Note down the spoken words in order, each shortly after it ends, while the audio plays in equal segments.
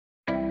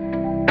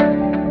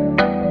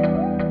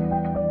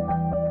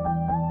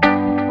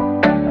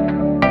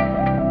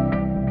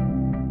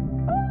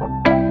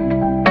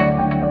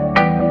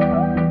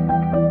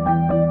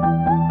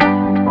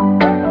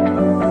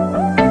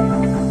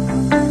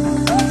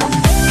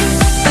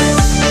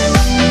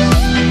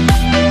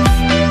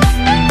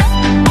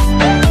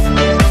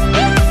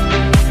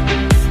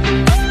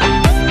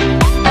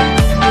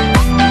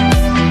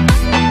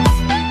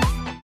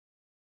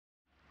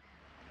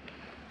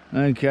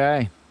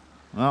Okay,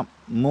 well,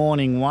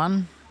 morning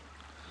one.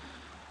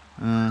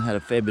 Had a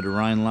fair bit of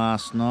rain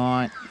last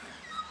night.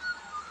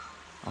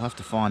 I'll have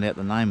to find out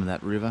the name of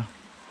that river.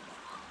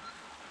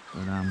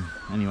 But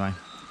anyway,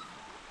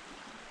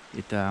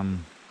 bit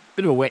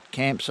of a wet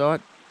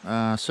campsite.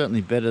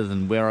 Certainly better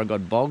than where I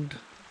got bogged.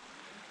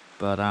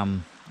 But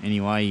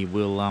anyway,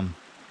 we'll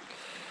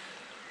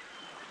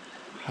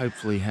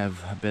hopefully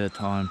have a better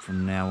time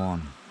from now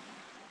on.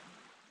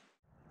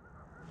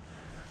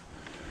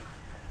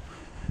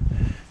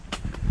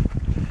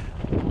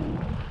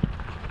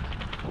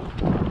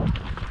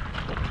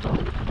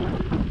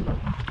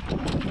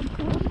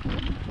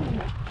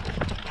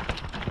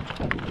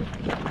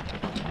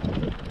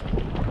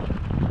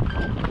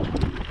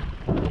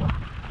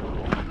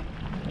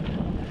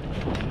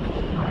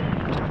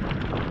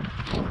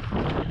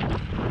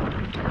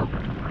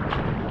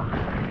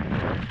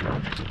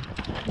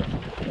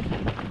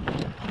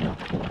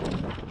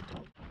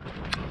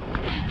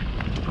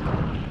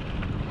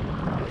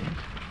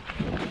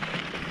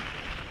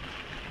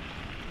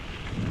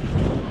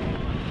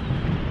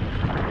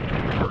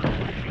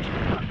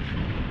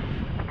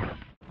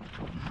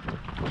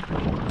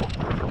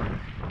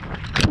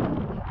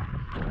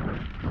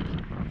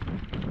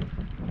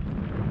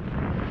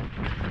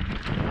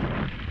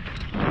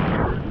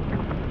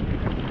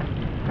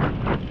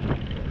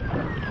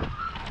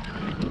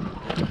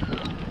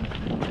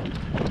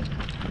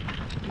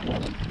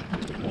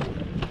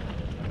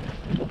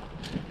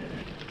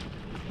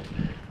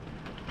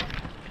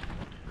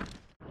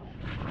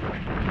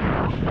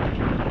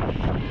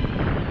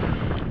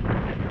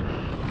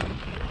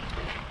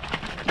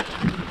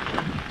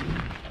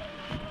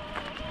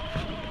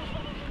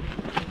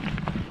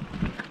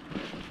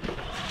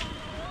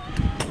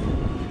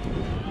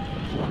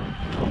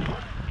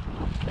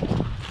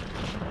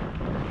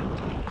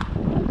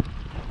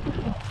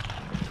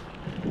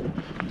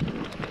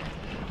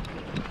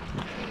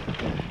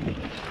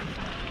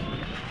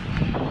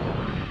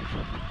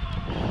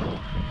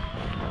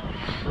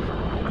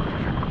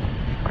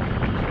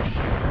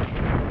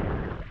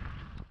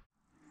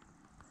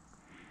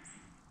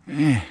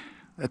 Yeah,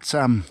 that's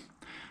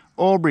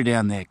Albury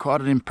down there.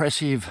 Quite an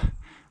impressive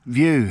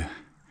view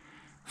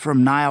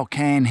from Nail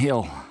Can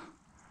Hill.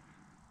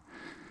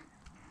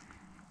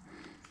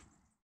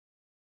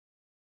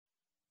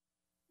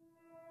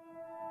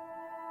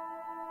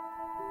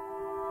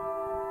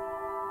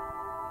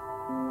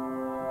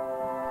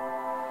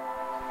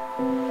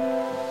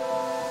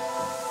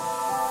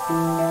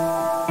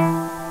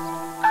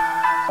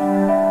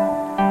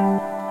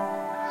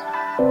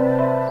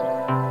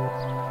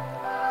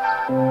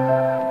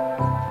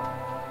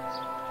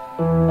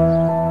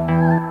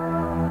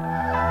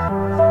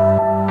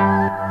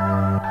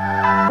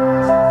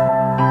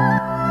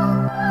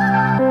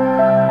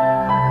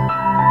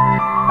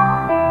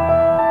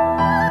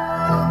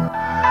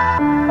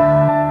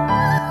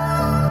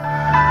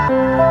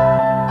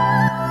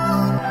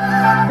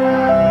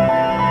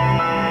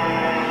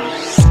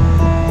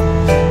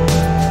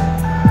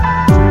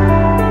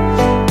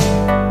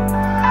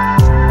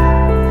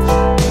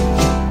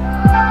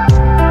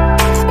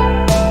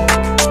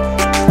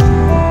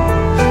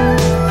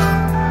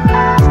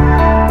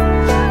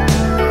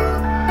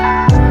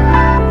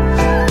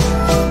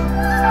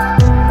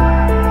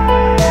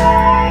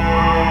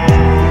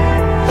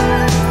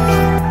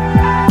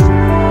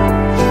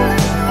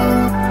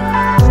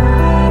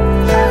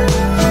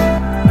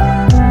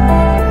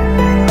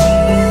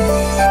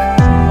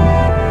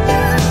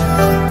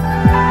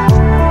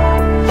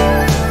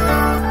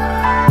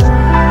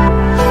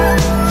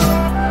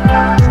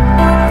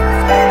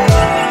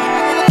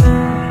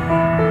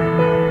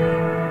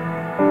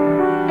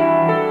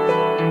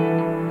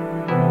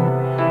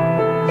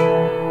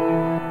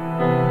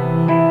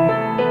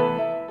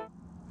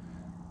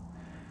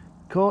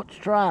 Quartz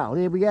Trail,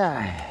 here we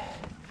go.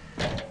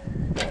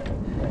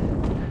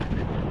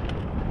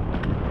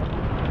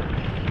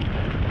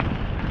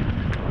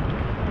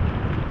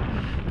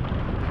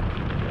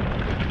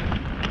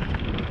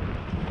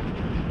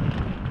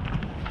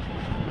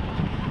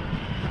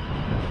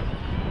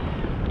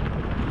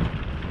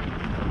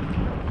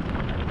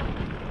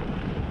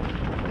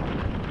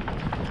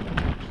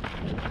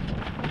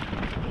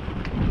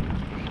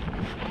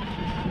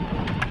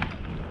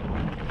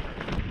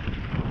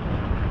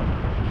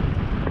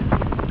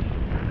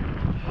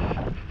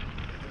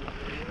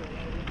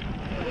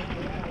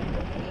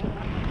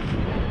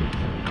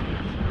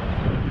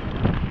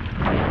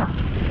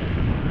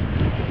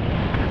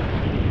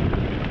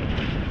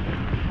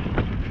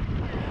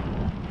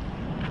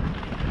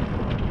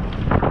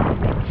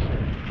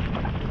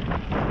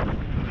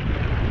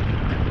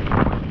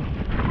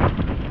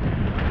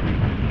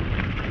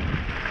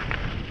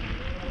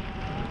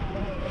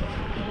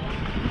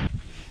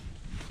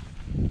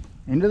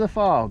 Into the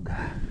fog.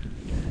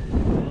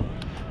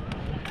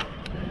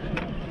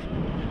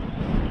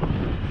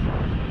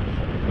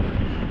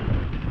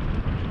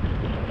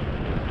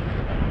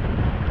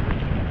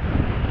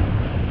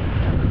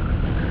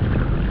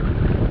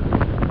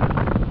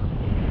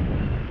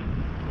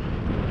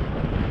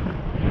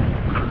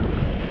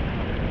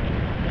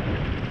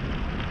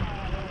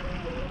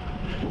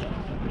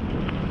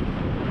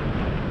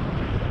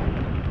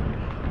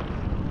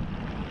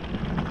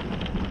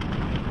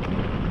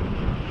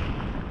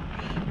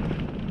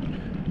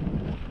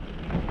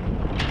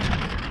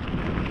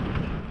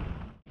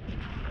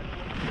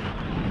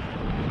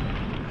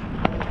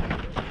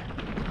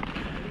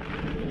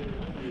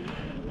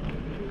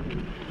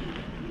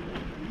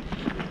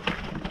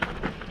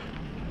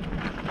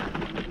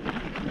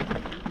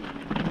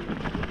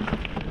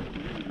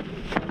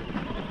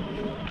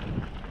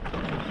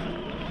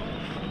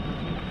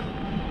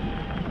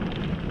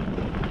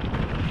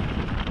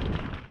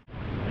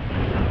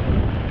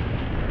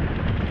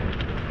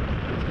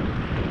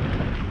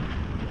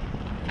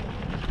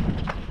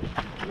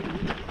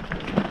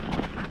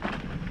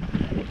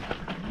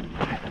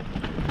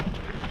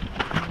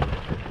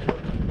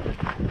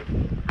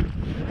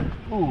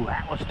 Ooh,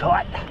 that was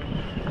tight.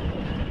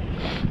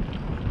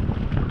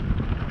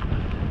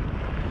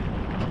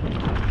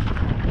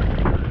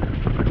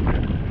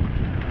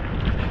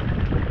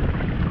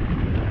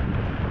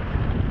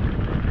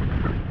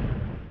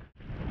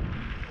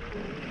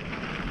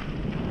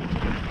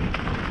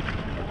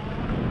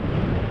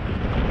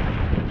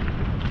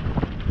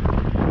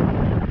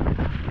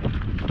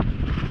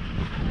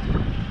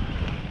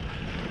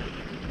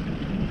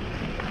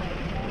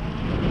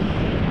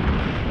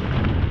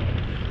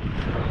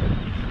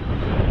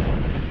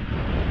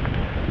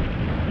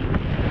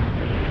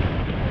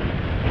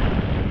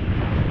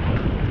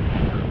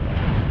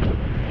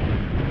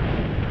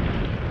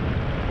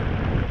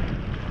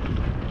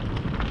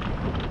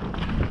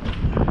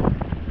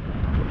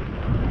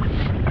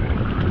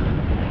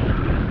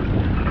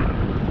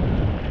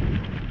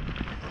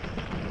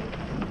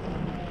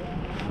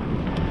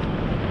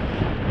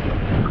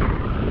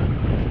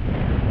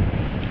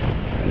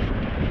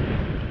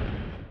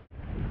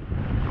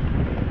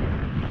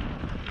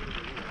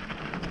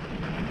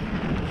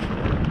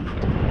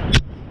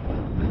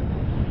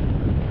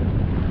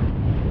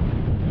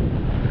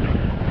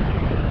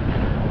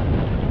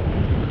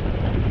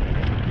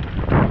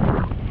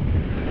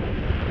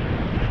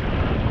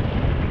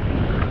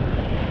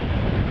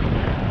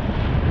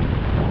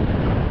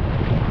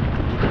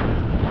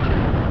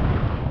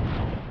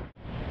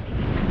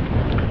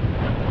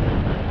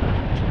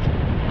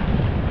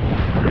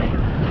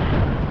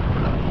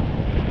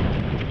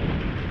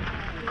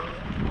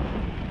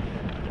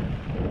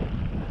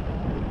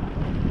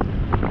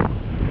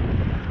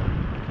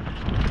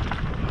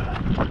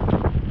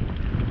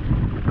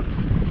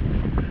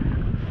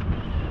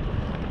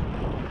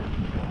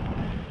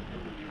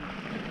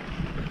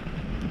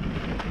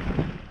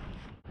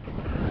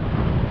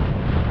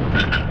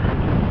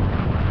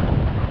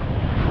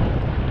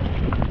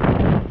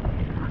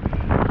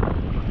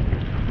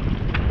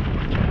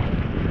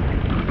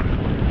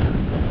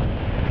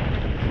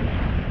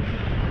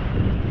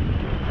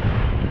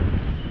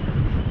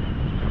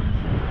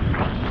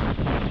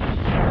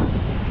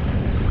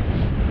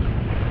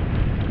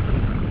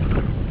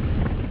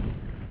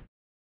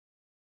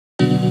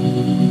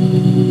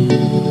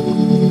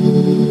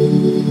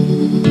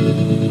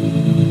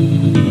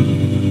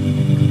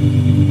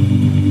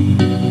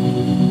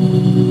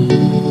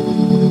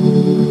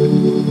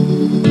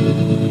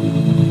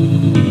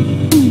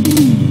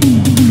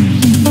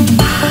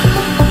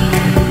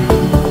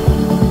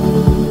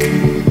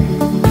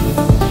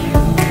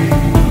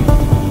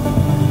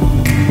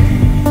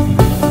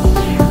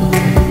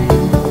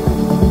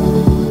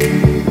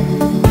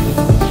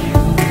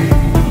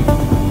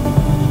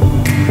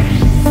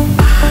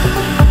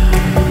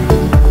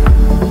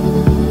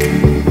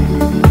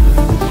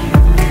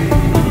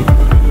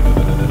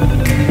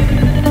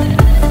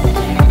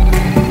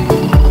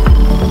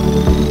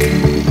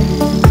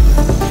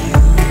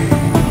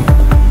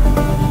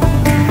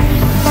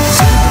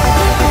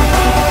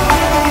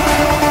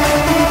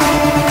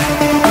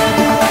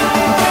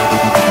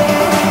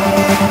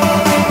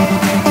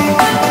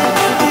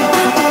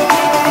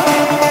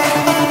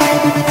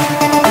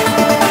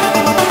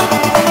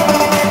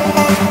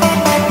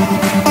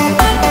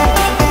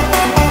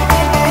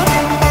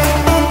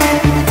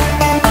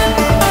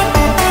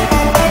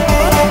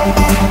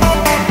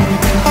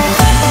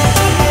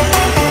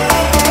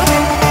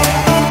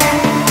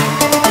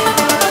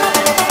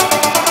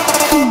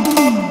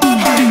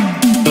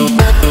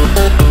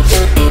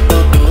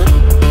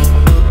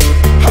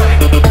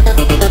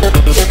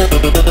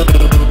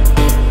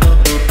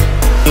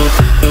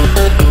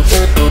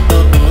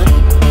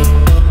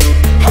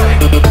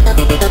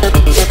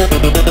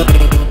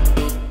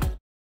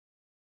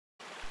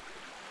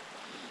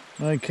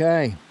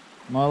 Okay,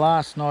 my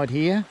last night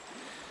here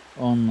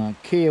on the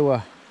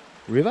Kiowa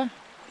River,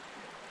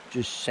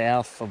 just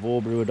south of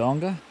Albury,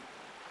 Wodonga,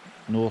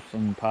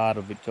 northern part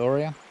of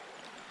Victoria.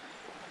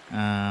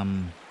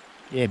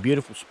 Yeah,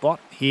 beautiful spot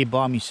here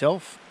by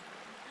myself.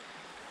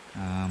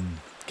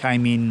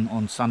 Came in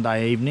on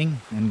Sunday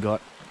evening and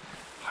got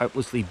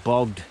hopelessly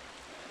bogged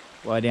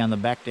way down the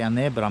back down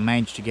there, but I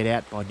managed to get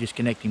out by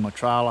disconnecting my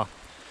trailer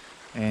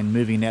and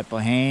moving it out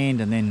by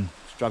hand, and then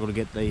struggled to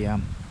get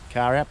the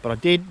car out, but I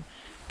did.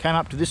 Came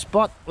up to this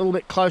spot, a little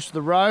bit close to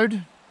the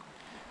road,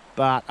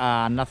 but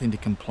nothing to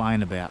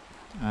complain about.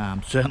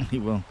 Certainly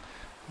well,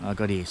 I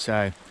got here.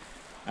 So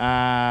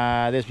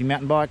there's my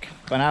mountain bike.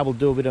 Been able to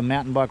do a bit of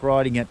mountain bike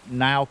riding at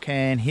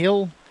Nailcan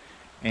Hill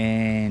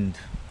and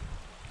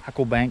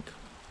Hucklebank,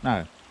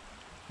 no,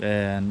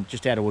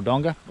 just out of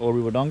Wodonga,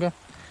 Albury, Wodonga.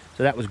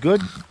 So that was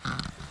good.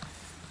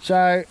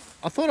 So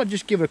I thought I'd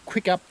just give a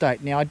quick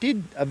update. Now I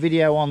did a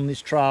video on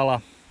this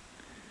trailer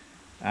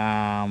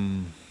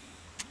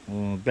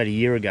about a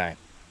year ago,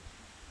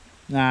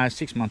 no,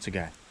 6 months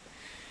ago,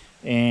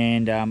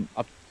 and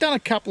I've done a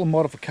couple of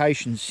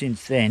modifications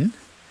since then.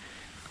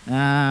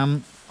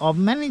 I've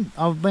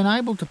been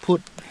able to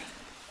put,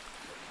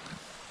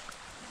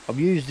 I've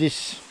used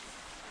this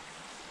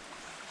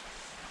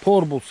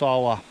portable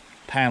solar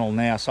panel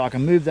now, so I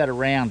can move that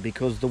around,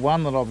 because the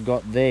one that I've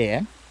got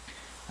there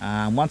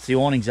Once the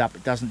awning's up,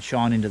 it doesn't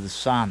shine into the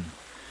sun.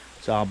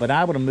 So I've been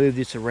able to move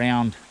this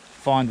around,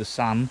 find the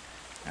sun,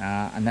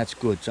 and that's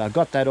good. So I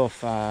got that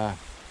off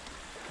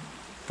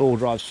four-wheel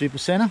drive super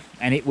center,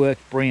 and it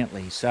worked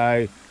brilliantly.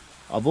 So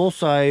I've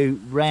also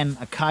ran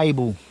a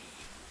cable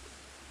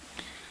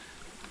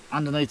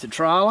underneath the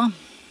trailer,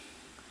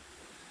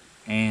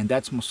 and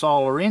that's my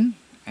solar in,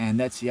 and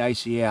that's the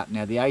AC out.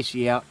 Now the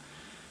AC out,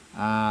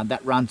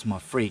 that runs my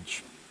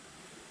fridge.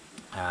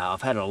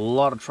 I've had a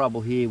lot of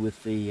trouble here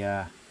with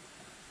the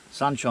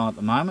sunshine at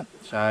the moment,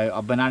 so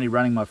I've been only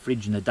running my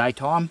fridge in the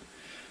daytime,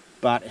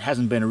 but it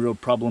hasn't been a real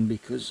problem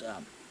because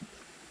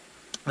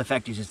the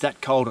fact is it's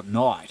that cold at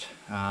night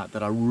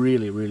that I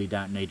really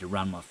don't need to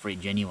run my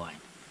fridge anyway.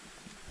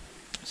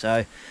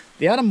 So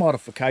the other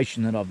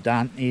modification that I've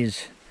done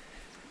is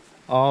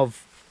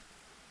I've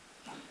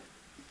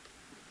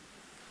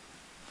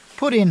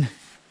put in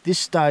this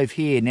stove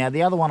here. Now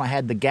the other one I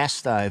had the gas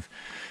stove,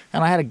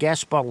 and I had a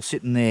gas bottle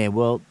sitting there.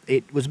 Well,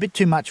 it was a bit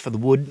too much for the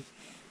wood,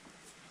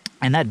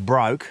 and that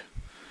broke.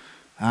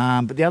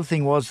 But the other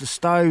thing was the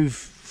stove,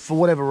 for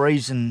whatever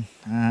reason,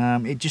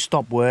 it just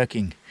stopped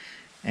working,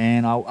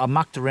 and I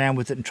mucked around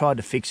with it and tried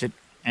to fix it,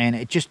 and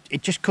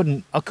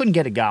I couldn't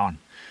get it going.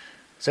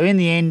 So in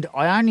the end,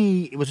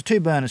 it was a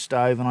 2-burner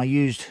stove, and I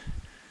used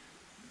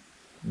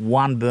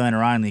 1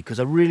 burner only because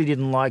I really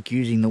didn't like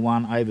using the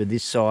one over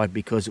this side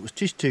because it was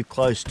just too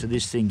close to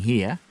this thing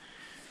here,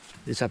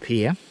 this up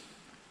here,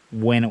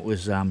 when it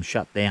was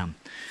shut down.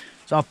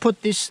 So I've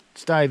put this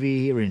stove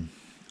here in.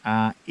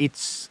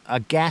 It's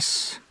a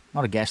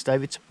not a gas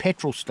stove, it's a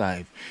petrol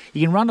stove.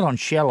 You can run it on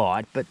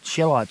shellite, but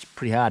shellite's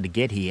pretty hard to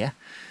get here.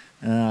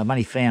 I've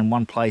only found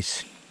one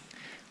place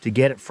to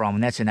get it from,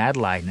 and that's in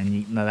Adelaide,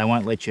 and they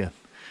won't let you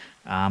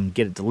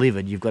get it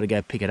delivered. You've got to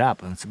go pick it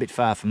up, and it's a bit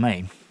far for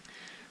me.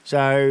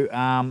 So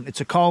it's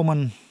a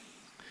Coleman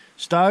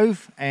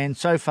stove, and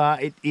so far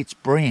it's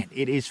brilliant.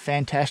 It is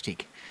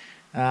fantastic.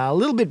 A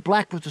little bit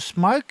black with the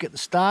smoke at the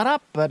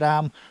startup, but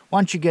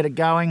once you get it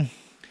going,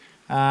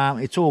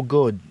 it's all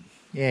good.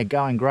 Yeah,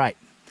 going great.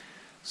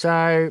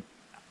 So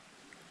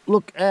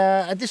look,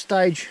 at this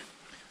stage,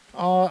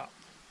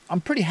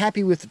 I'm pretty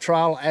happy with the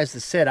trailer as the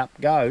setup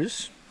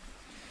goes.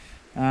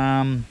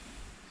 I've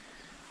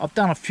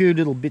done a few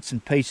little bits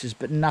and pieces,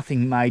 but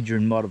nothing major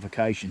in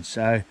modification.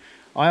 So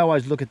I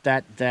always look at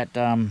that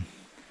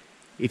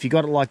if you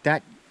got it like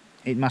that,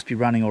 it must be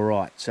running all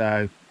right.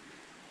 So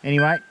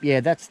anyway, yeah,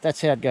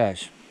 that's how it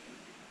goes.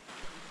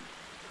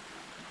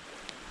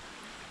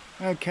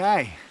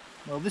 Okay,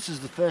 well, this is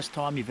the first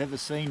time you've ever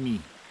seen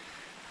me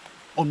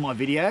on my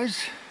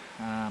videos.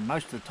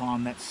 Most of the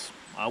time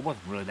I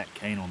wasn't really that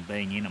keen on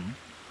being in them,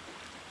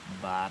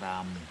 but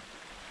I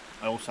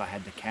also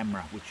had the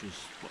camera, which is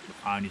what the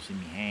phone is in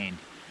my hand,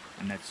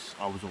 and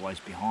I was always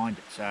behind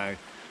it. So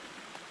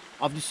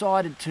I've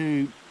decided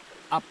to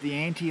up the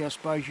ante, I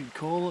suppose you'd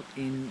call it,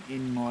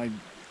 in my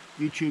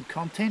YouTube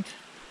content.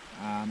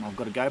 I've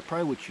got a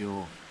GoPro, which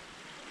you're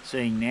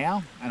seeing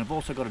now, and I've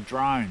also got a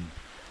drone.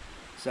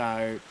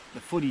 So the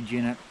footage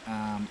in it,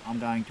 I'm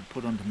going to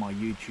put onto my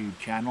YouTube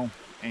channel,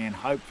 and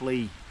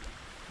hopefully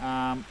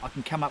I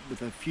can come up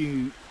with a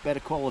few better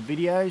quality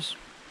videos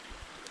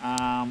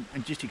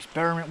and just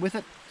experiment with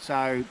it.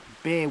 So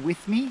bear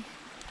with me.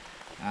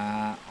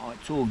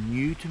 It's all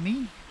new to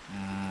me,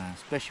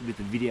 especially with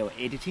the video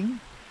editing.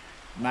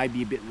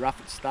 Maybe a bit rough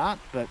at start,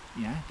 but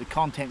you know, the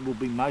content will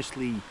be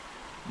mostly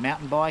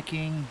mountain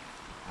biking,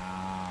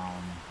 a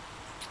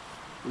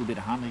little bit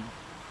of hunting,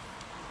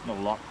 not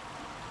a lot,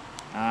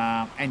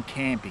 and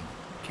camping.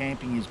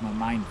 Camping is my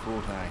main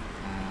forte.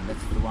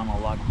 That's the one I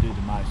like to do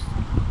the most.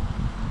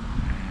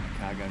 The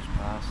car goes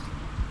past.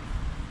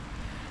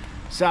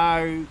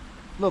 So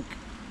look,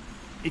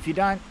 if you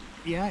don't,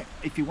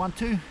 if you want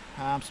to,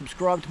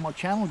 subscribe to my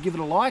channel, give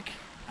it a like,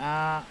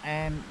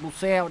 and we'll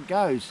see how it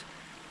goes.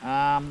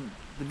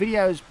 The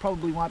videos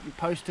probably won't be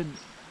posted,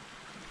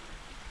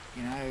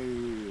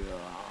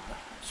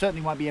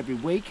 certainly won't be every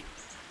week.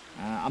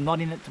 I'm not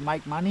in it to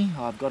make money.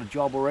 I've got a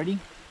job already,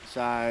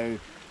 so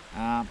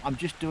I'm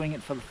just doing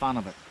it for the fun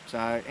of it.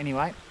 So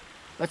anyway,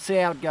 let's see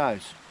how it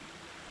goes.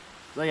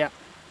 See ya.